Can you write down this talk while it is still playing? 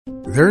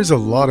There's a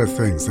lot of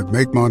things that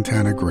make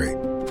Montana great,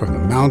 from the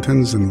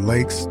mountains and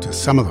lakes to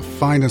some of the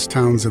finest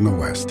towns in the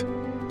West.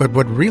 But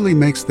what really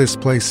makes this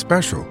place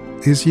special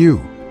is you.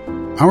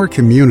 Our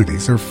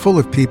communities are full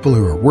of people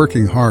who are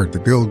working hard to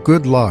build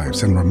good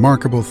lives and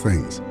remarkable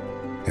things.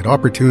 At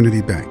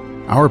Opportunity Bank,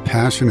 our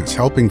passion is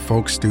helping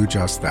folks do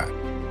just that.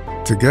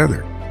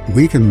 Together,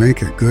 we can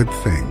make a good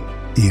thing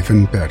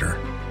even better.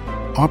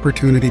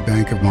 Opportunity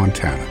Bank of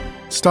Montana.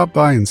 Stop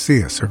by and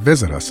see us or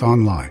visit us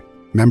online.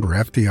 Member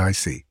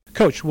FDIC.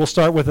 Coach, we'll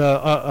start with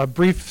a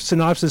brief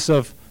synopsis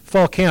of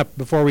fall camp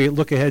before we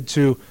look ahead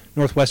to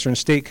Northwestern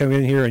State coming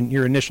in here and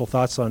your initial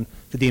thoughts on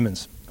the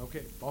Demons.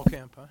 Okay, fall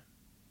camp, huh?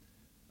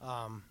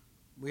 I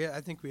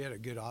think we had a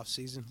good off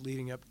season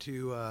leading up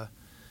to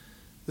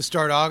the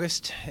start of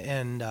August,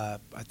 and I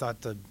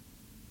thought the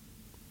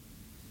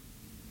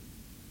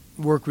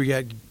work we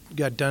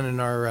got done in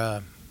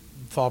our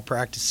fall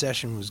practice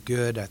session was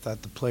good. I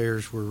thought the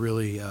players were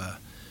really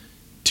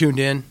tuned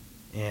in,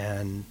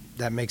 and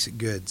that makes it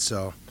good.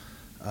 So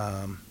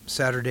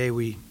Saturday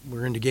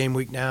we're into game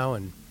week now,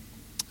 and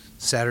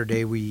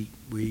Saturday we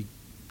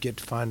get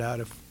to find out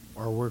if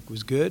our work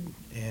was good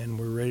and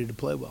we're ready to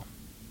play well.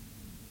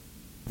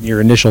 Your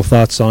initial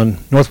thoughts on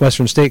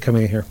Northwestern State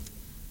coming in here?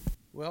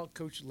 Well,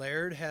 Coach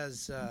Laird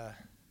has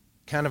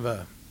kind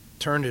of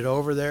turned it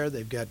over there.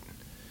 They've got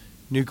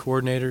new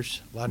coordinators,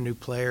 a lot of new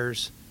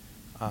players.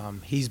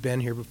 He's been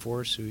here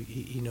before, so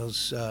he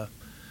knows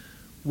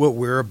what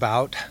we're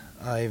about,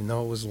 even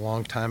though it was a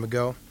long time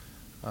ago.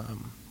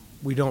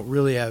 We don't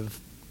really have,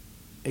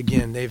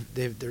 again,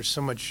 there's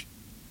so much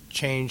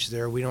change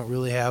there. We don't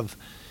really have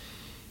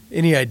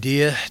any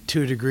idea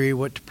to a degree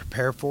what to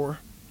prepare for.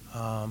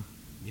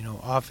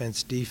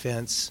 Offense,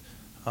 defense,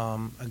 a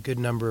good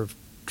number of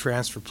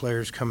transfer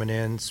players coming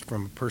in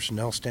from a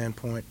personnel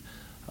standpoint.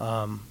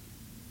 What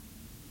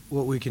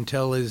we can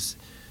tell is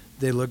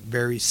they look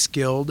very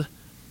skilled.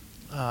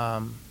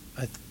 I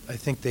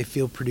think they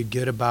feel pretty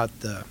good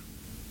about the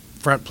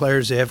front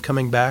players they have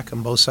coming back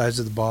on both sides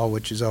of the ball,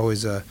 which is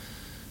always a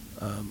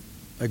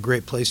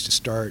great place to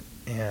start.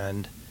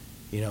 And,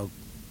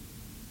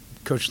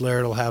 Coach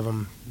Laird will have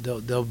them.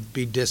 They'll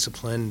be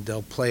disciplined.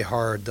 They'll play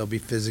hard. They'll be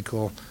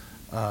physical.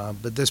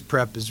 But this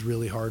prep is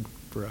really hard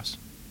for us.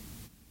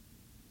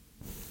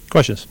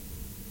 Questions?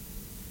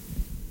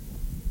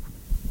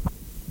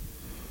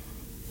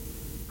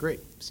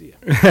 Great. See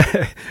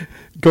ya.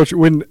 Coach,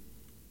 when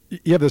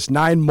you have this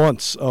 9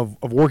 months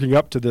of working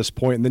up to this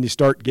point, and then you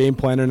start game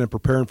planning and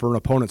preparing for an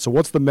opponent. So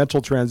what's the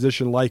mental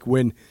transition like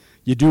when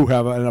you do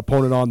have an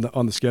opponent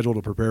on the schedule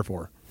to prepare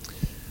for?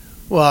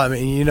 Well, I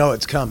mean,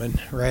 it's coming,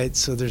 right?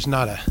 So there's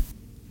not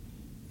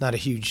a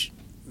huge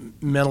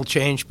mental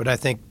change, but I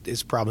think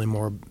it's probably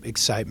more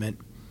excitement.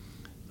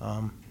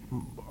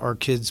 Our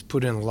kids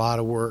put in a lot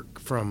of work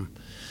from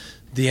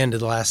the end of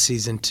the last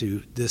season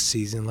to this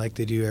season, like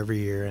they do every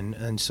year,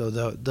 and so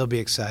they'll be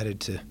excited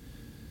to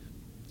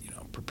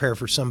prepare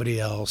for somebody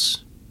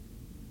else,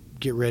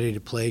 get ready to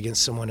play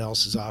against someone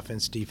else's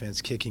offense,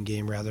 defense, kicking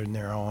game rather than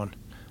their own.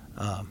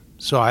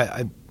 So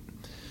I'm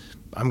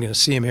going to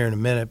see them here in a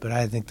minute, but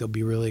I think they'll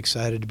be really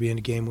excited to be in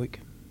a game week.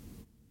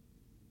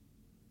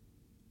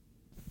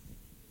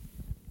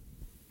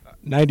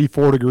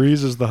 94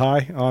 degrees is the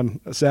high on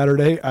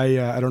Saturday.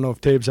 I don't know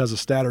if Tabes has a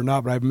stat or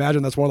not, but I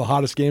imagine that's one of the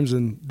hottest games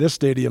in this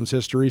stadium's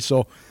history.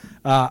 So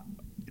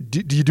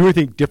do you do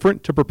anything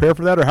different to prepare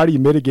for that, or how do you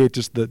mitigate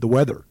just the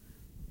weather?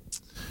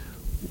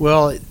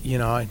 Well,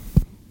 I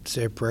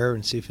say a prayer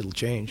and see if it'll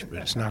change, but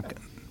it's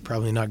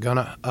probably not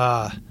gonna.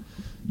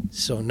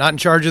 So not in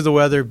charge of the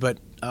weather, but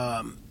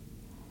the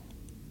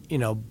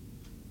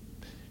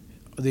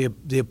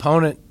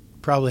opponent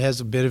probably has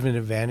a bit of an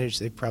advantage.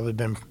 They've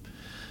probably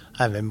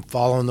I've been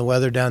following the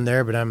weather down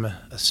there, but I'm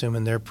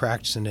assuming they're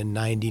practicing in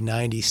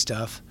 90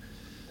 stuff.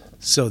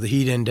 So the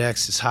heat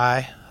index is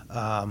high.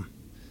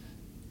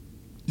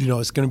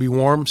 It's going to be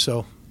warm,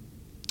 so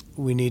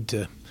we need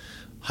to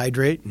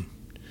hydrate and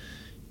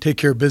take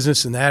care of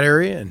business in that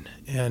area.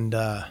 And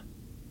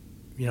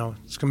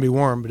it's going to be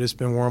warm, but it's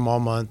been warm all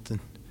month, and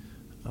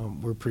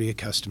we're pretty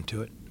accustomed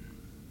to it.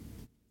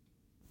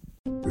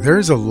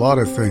 There's a lot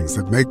of things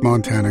that make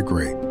Montana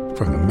great,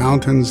 from the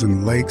mountains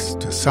and lakes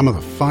to some of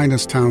the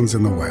finest towns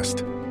in the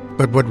West.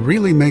 But what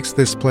really makes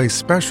this place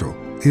special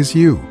is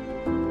you.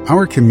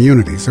 Our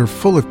communities are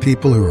full of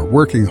people who are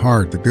working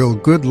hard to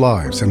build good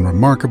lives and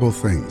remarkable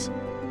things.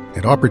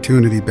 At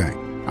Opportunity Bank,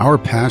 our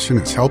passion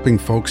is helping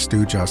folks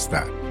do just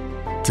that.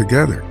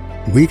 Together,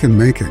 we can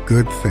make a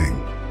good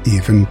thing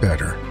even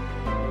better.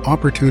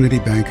 Opportunity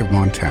Bank of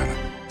Montana.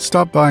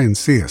 Stop by and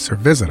see us or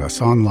visit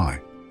us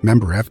online.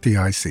 Member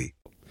FDIC.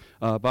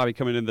 Bobby,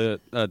 coming into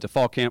the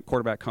fall camp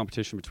quarterback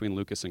competition between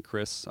Lucas and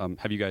Chris,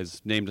 have you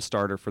guys named a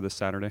starter for this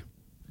Saturday?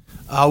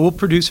 We'll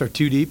produce our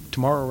 2 deep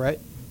tomorrow, right?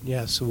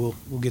 Yeah, so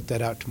we'll get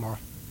that out tomorrow.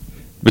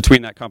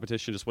 Between that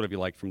competition, just what have you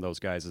liked from those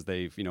guys as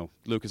they've,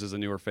 Lucas is a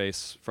newer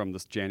face from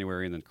this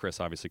January, and then Chris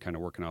obviously kind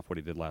of working off what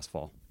he did last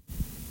fall.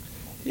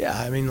 Yeah,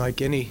 I mean,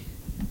 like any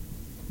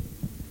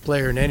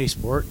player in any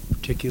sport,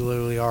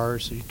 particularly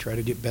ours, you try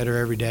to get better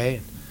every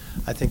day.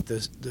 I think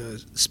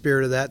the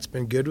spirit of that's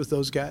been good with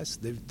those guys.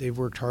 They've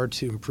worked hard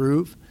to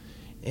improve,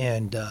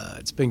 and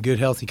it's been good,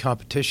 healthy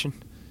competition.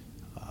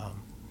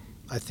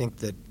 I think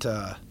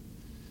that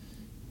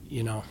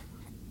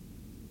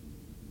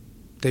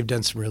they've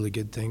done some really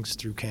good things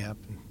through camp,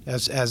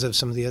 as have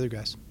some of the other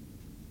guys.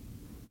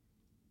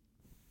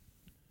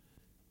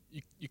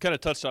 You kind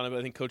of touched on it, but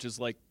I think coaches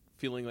like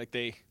feeling like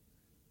they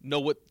know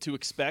what to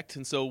expect,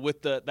 and so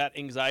with that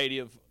anxiety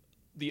of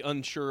the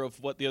unsure of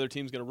what the other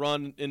team's going to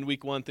run in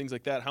week one, things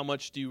like that, how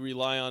much do you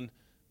rely on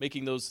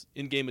making those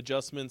in-game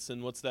adjustments,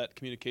 and what's that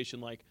communication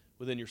like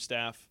within your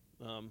staff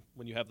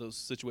when you have those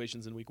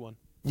situations in week one?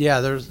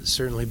 Yeah, there'll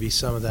certainly be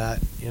some of that.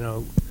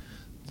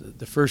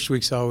 The first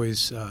week's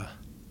always I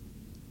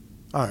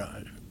don't know,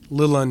 a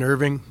little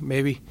unnerving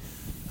maybe,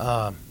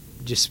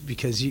 just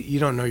because you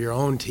don't know your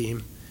own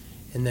team.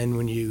 And then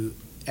when you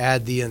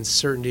add the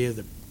uncertainty of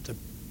the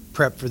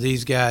prep for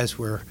these guys,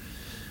 where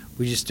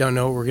we just don't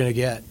know what we're going to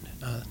get.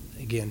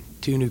 Again,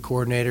 2 new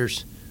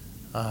coordinators,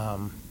 a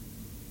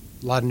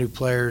lot of new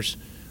players.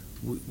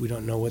 We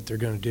don't know what they're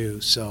going to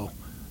do. So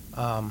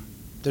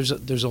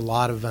there's a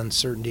lot of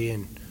uncertainty,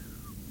 and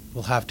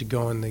we'll have to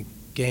go in the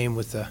game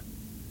with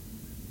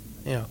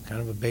kind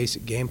of a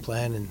basic game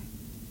plan and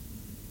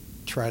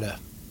try to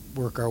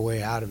work our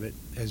way out of it,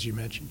 as you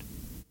mentioned.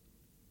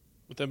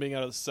 With them being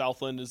out of the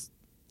Southland,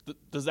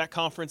 does that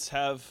conference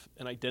have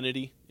an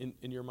identity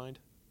in your mind?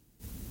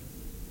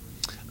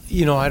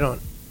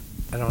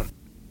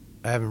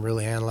 I haven't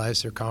really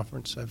analyzed their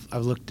conference.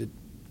 I've looked at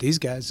these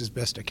guys as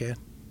best I can.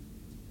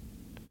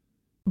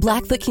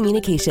 Blackfoot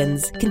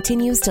Communications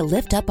continues to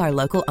lift up our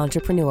local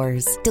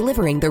entrepreneurs,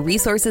 delivering the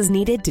resources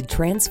needed to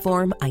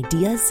transform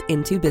ideas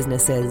into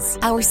businesses.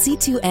 Our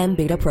C2M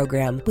beta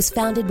program was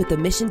founded with the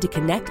mission to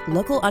connect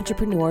local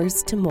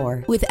entrepreneurs to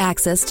more. With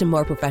access to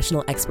more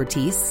professional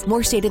expertise,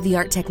 more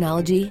state-of-the-art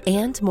technology,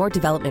 and more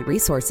development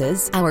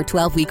resources, our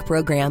 12-week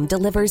program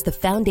delivers the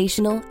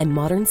foundational and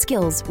modern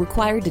skills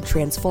required to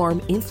transform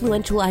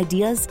influential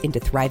ideas into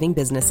thriving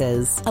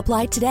businesses.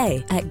 Apply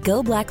today at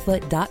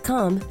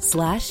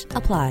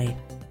goblackfoot.com/apply.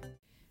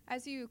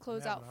 As you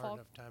close out fall,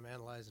 enough time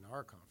analyzing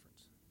our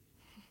conference,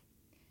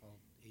 all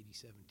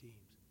 87 teams.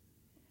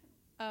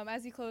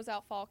 As you close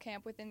out fall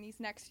camp within these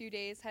next few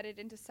days, headed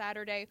into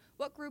Saturday,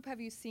 what group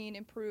have you seen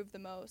improve the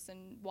most,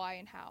 and why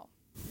and how?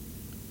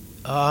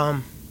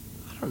 I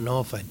don't know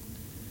if I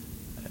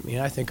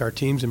think our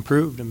team's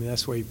improved.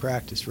 That's why you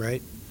practice,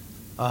 right?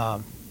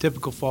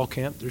 Typical fall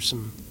camp, there's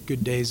some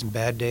good days and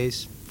bad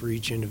days for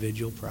each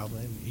individual,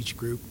 probably, each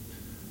group.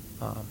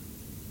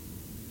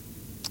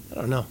 I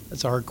don't know.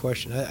 That's a hard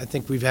question. I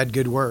think we've had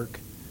good work.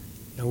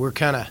 We're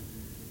kind of,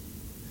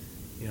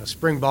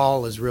 spring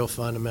ball is real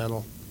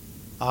fundamental.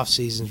 Off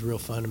season's real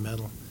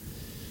fundamental.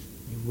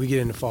 When we get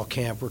into fall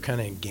camp, we're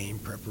kind of in game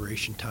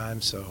preparation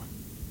time. So,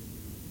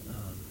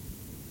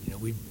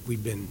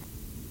 we've been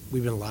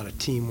a lot of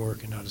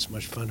teamwork and not as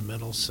much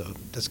fundamentals. So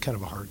that's kind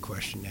of a hard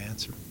question to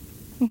answer.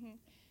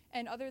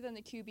 And other than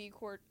the QB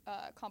court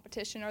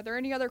competition, are there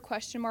any other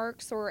question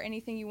marks or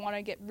anything you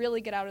want to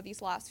really get out of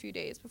these last few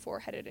days before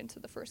headed into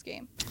the first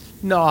game?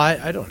 No,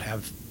 I don't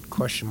have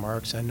question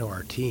marks. I know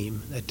our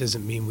team. That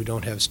doesn't mean we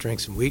don't have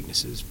strengths and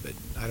weaknesses, but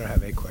I don't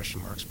have any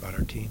question marks about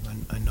our team.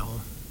 I know them.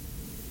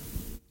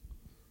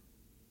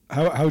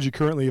 How would you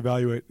currently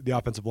evaluate the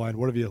offensive line?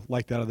 What have you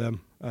liked out of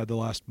them the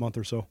last month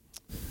or so?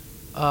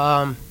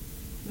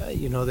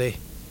 They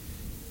 –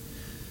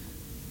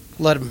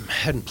 a lot of them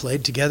hadn't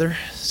played together,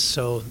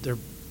 so they're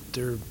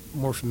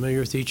more familiar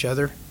with each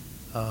other.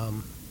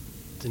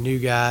 The new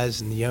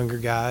guys and the younger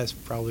guys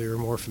probably are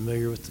more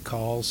familiar with the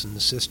calls and the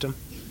system.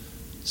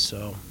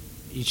 So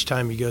each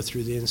time you go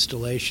through the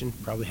installation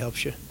probably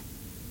helps you.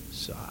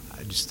 So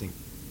I just think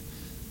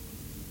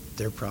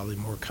they're probably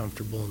more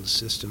comfortable in the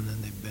system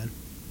than they've been.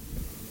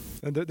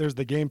 And there's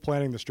the game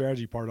planning, the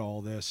strategy part of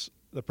all this,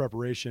 the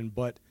preparation,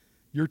 but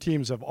your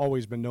teams have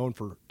always been known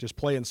for just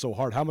playing so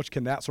hard. How much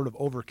can that sort of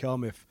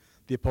overcome if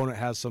the opponent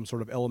has some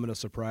sort of element of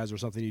surprise or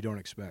something you don't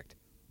expect?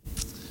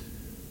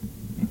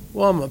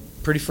 Well, I'm a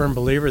pretty firm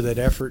believer that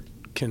effort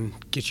can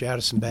get you out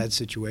of some bad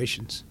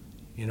situations,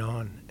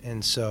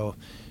 and so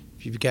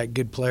if you've got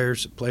good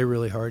players that play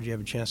really hard, you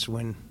have a chance to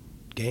win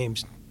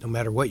games no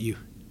matter what you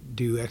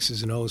do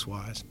X's and O's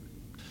wise.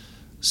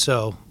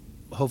 So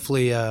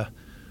hopefully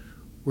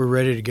we're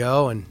ready to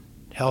go and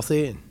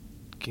healthy and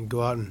can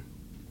go out and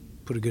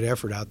put a good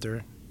effort out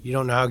there. You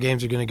don't know how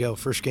games are going to go.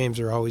 First games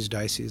are always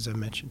dicey, as I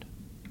mentioned.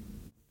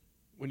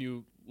 When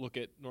you look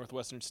at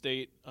Northwestern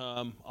State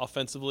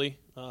offensively,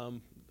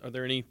 are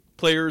there any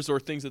players or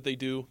things that they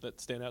do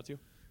that stand out to you?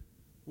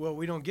 Well,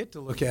 we don't get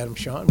to look at them,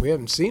 Sean. We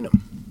haven't seen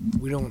them.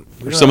 We don't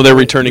some of their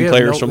returning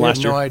players from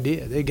last year. We have no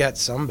idea. They got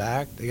some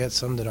back. They got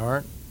some that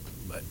aren't.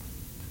 But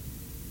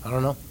I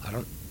don't know. I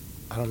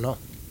don't know.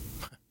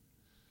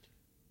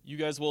 You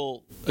guys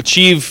will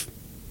achieve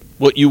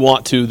what you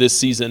want to this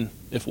season,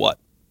 if what?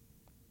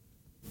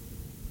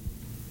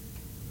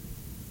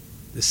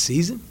 This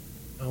season?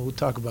 Oh, we'll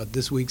talk about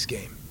this week's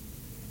game.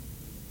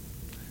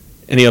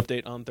 Any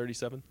update on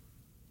 37?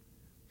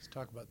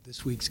 talk about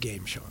this week's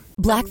game, Sean.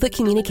 Blackfoot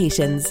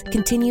Communications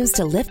continues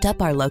to lift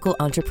up our local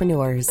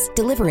entrepreneurs,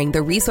 delivering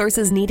the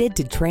resources needed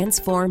to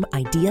transform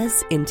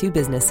ideas into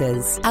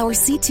businesses. Our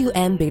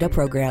C2M beta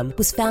program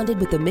was founded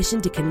with the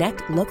mission to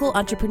connect local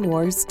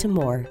entrepreneurs to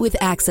more. With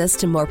access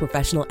to more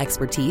professional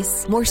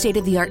expertise, more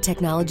state-of-the-art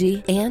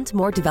technology, and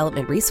more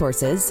development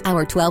resources,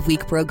 our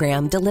 12-week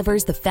program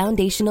delivers the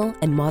foundational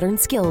and modern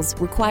skills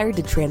required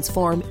to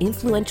transform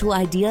influential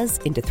ideas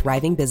into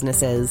thriving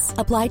businesses.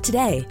 Apply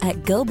today at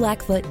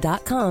goblackfoot.com/apply.